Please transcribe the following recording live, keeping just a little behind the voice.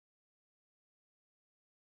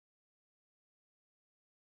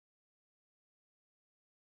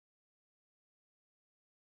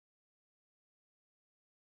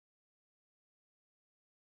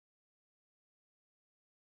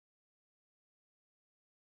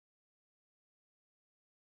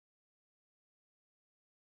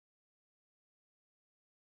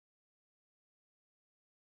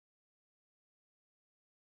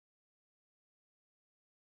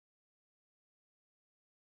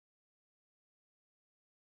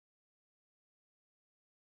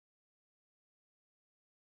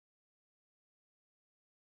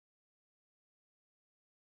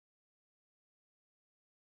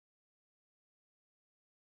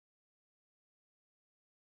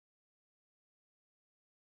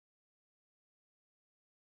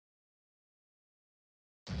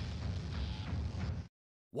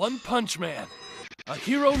One Punch Man, a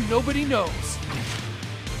hero nobody knows.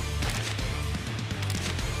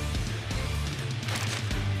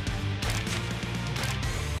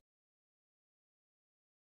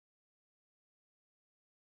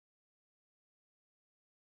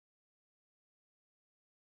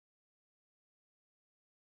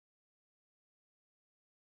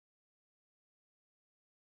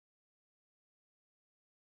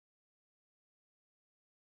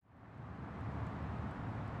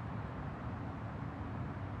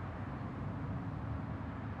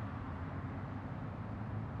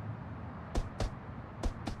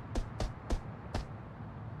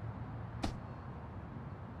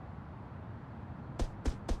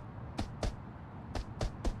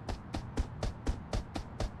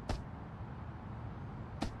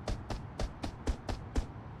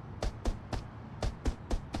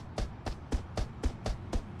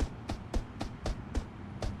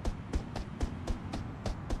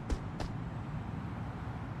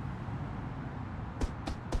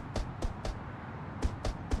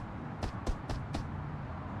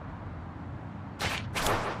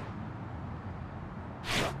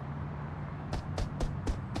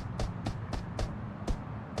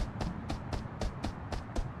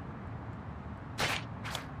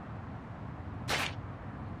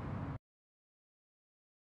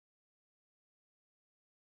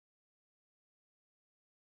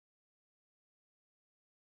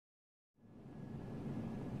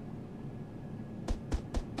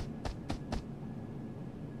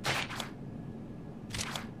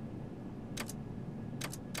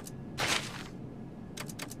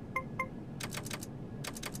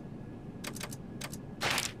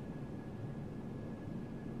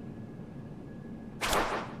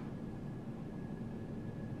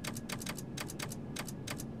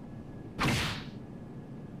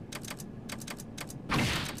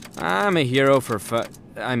 I'm a hero for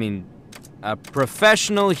a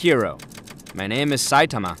professional hero. My name is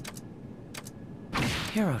Saitama.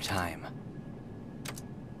 Hero time.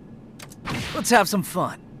 Let's have some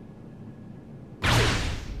fun.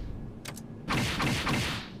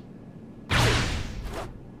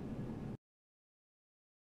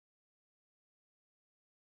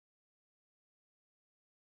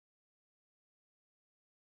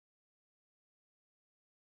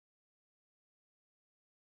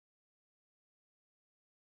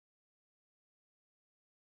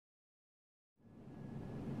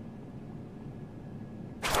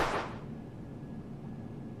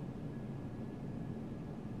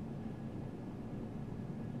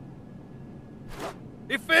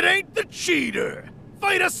 If it ain't the cheater,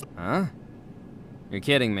 fight us! Huh? You're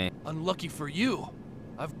kidding me. Unlucky for you.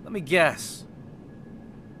 Let me guess.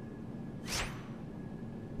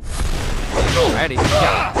 Alrighty.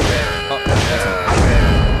 Yeah. Oh, that's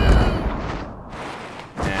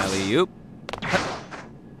okay. Alley-oop.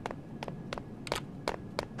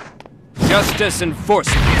 Justice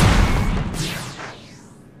enforcement.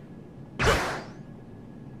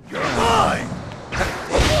 You're mine!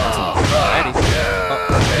 Alrighty. Oh,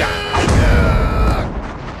 yeah.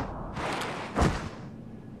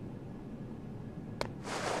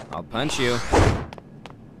 I'll punch you.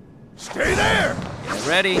 Stay there! Get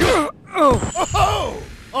ready. Oh!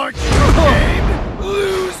 Aren't you game,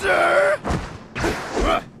 loser?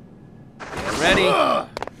 Get ready.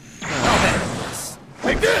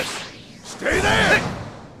 Take this! Stay there!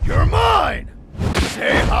 You're mine!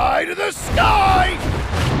 Say hi to the sky!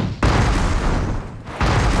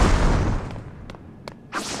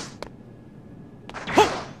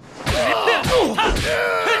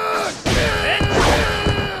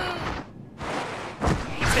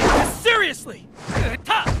 Take this seriously!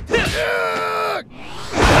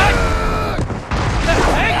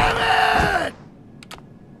 Damn it!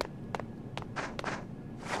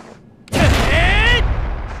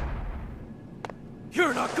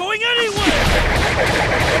 You're not going anywhere!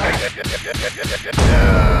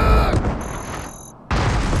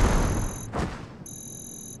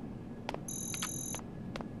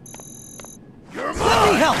 You're mine!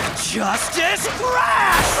 Let me help! Justice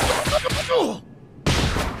Crash!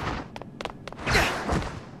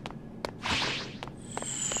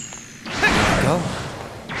 Go.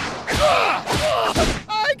 I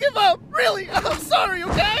give up! Really? I'm sorry,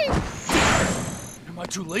 okay? Am I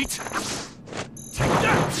too late? Take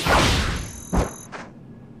that!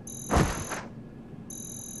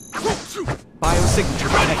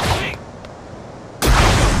 Biosignature ready.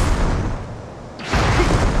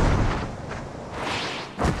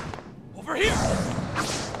 Over here!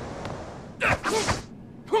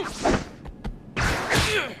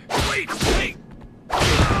 Wait!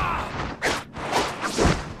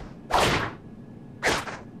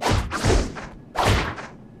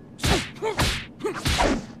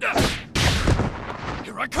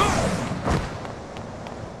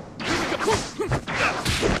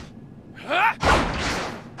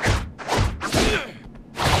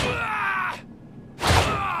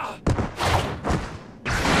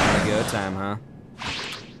 Go time, huh?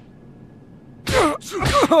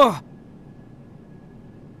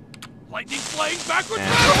 Lightning flying backwards.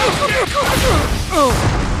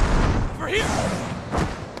 Over here.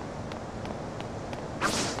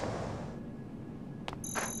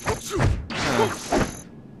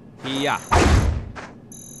 Yeah.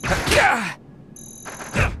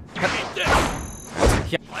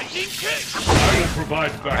 Lightning kick. I will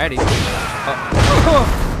provide back. Ready.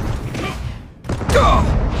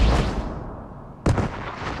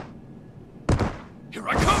 Here I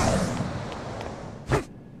come.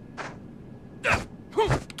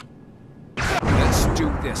 Let's do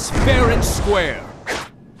this fair and square.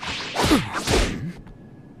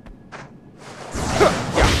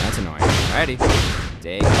 Yeah, that's annoying. Ready.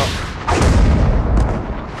 Take up.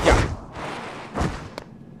 Yeah.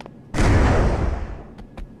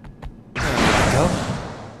 Go.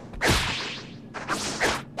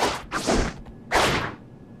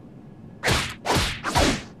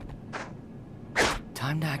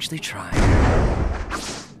 Time to actually try.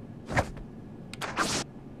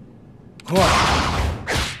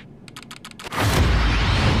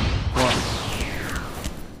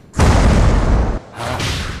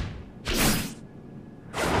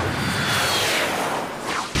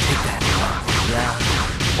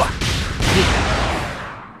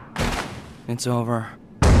 It's over.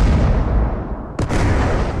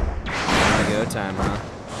 Go time, huh?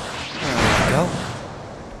 Go.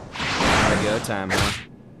 Go time, huh?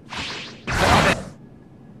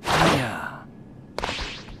 Yeah.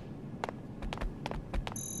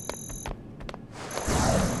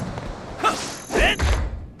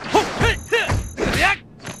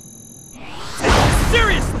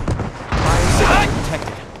 Seriously.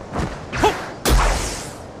 Protected.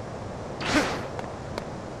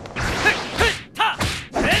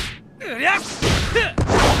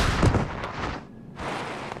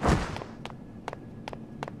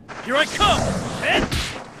 Here I come!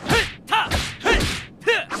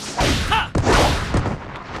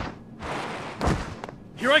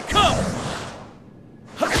 Here I come!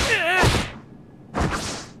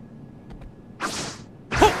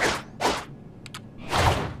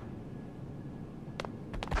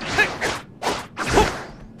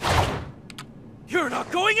 You're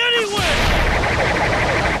not going anywhere!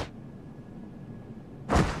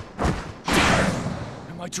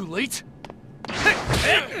 Am I too late?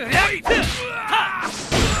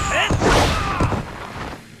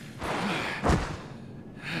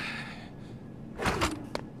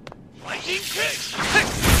 Lightning kick!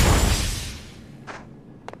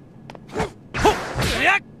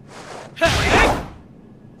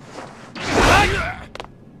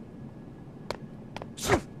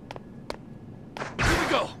 Here we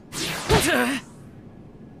go!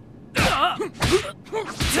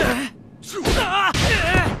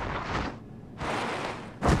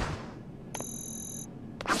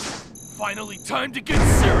 Finally, time to get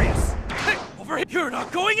serious! Over here! You're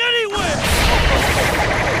not going anywhere!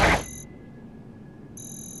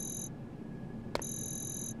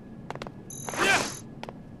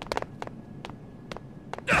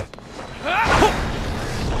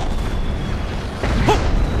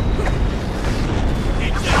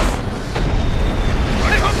 Eat this!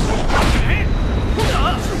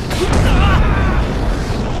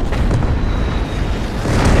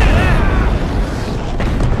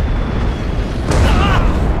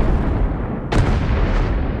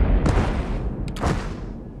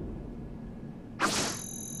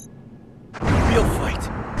 Real fight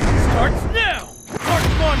starts now! Mark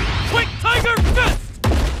on! Quick Tiger Fist!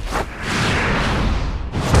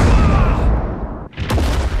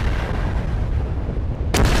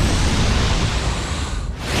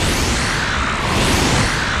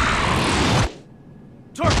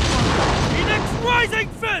 Dark One! Phoenix Rising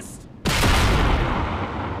Fist!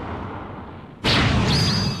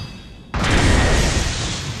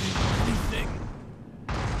 Anything.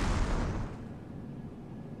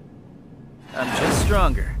 I'm just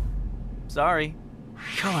stronger. Sorry.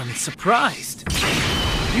 God, I'm surprised.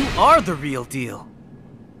 You are the real deal.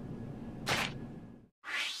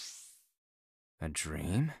 A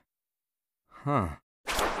dream? Huh.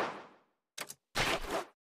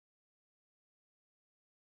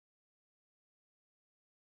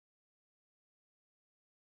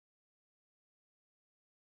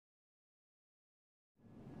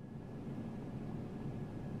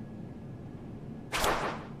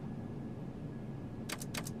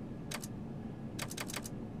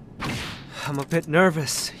 I'm a bit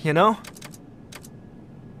nervous, you know?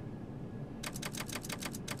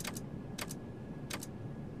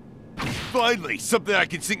 Finally, something I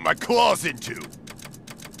can sink my claws into!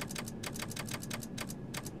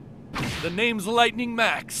 The name's Lightning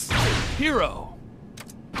Max. Hero.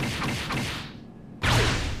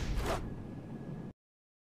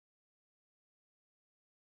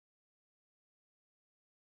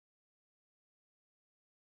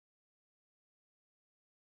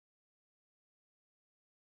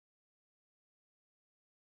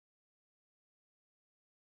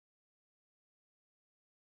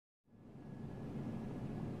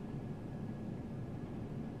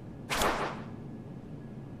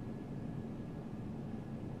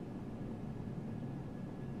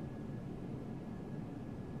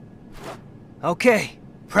 Okay,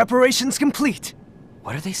 preparations complete.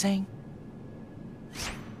 What are they saying?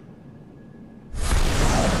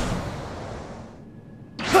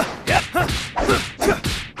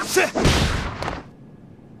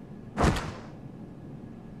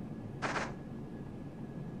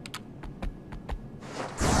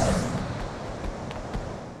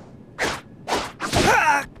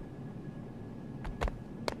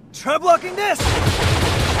 Try blocking this!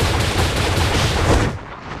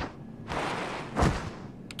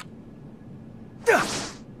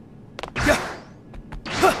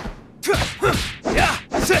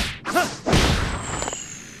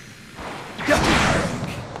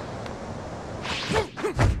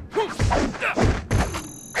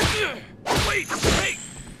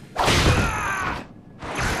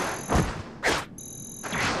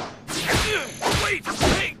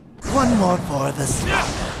 One more for the snap.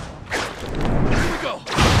 Here we go.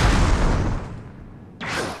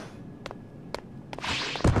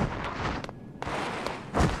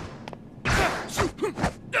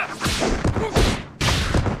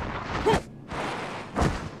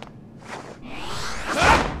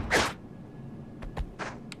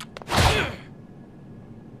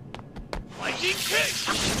 Lightning kick.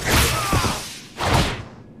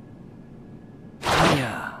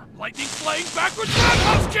 Yeah. Lightning flying backwards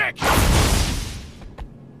roundhouse kick.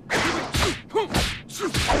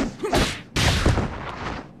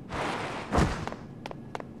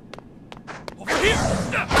 Over here.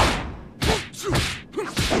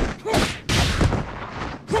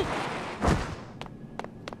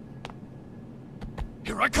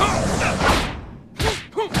 Here I come.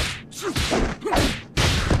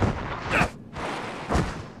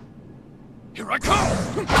 Here I come.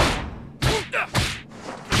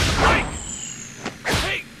 Break.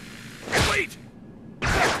 Hey, wait.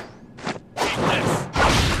 Eat this.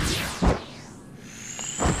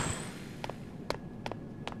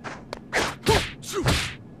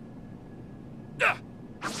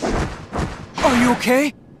 Are you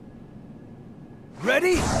okay?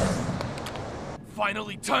 Ready?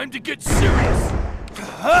 Finally time to get serious.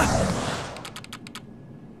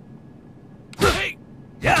 Hey!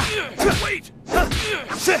 Yeah! Wait! Hey!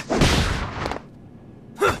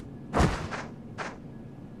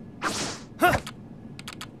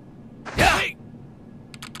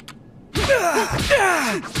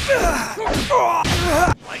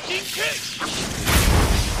 Lightning kick!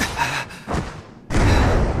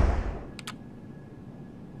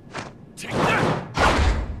 Take that!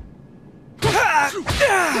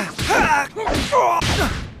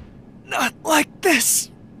 Not like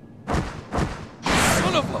this!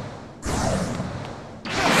 Son of a...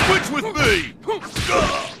 Switch with me! Wait!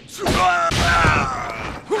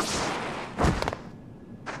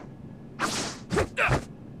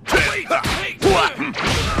 Hey!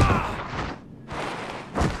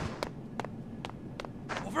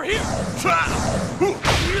 Over here!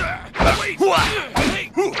 Wait!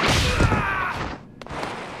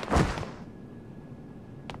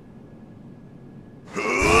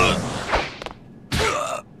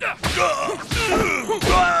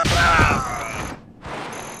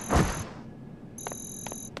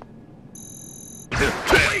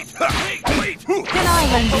 Hey! Wait! Can I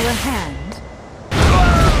lend you a hand?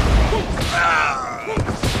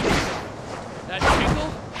 That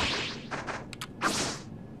tingle?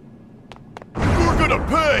 You're gonna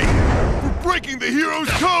pay for breaking the hero's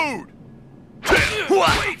code!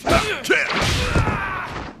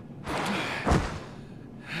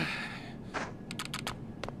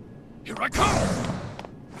 Here I come!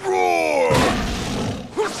 Roar!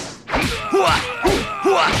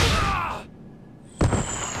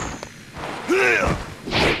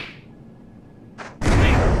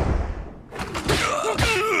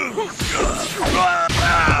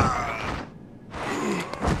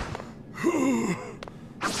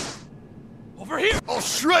 Over here! I'll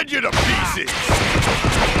shred you to pieces!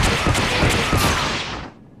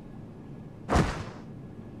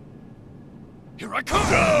 Here I come!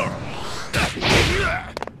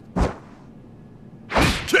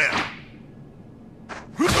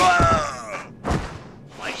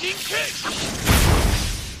 Lightning kick!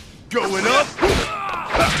 Going up.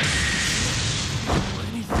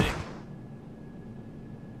 Anything.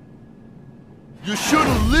 You should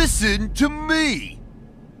have listened to me.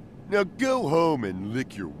 Now go home and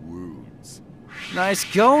lick your wounds. Nice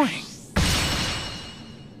going.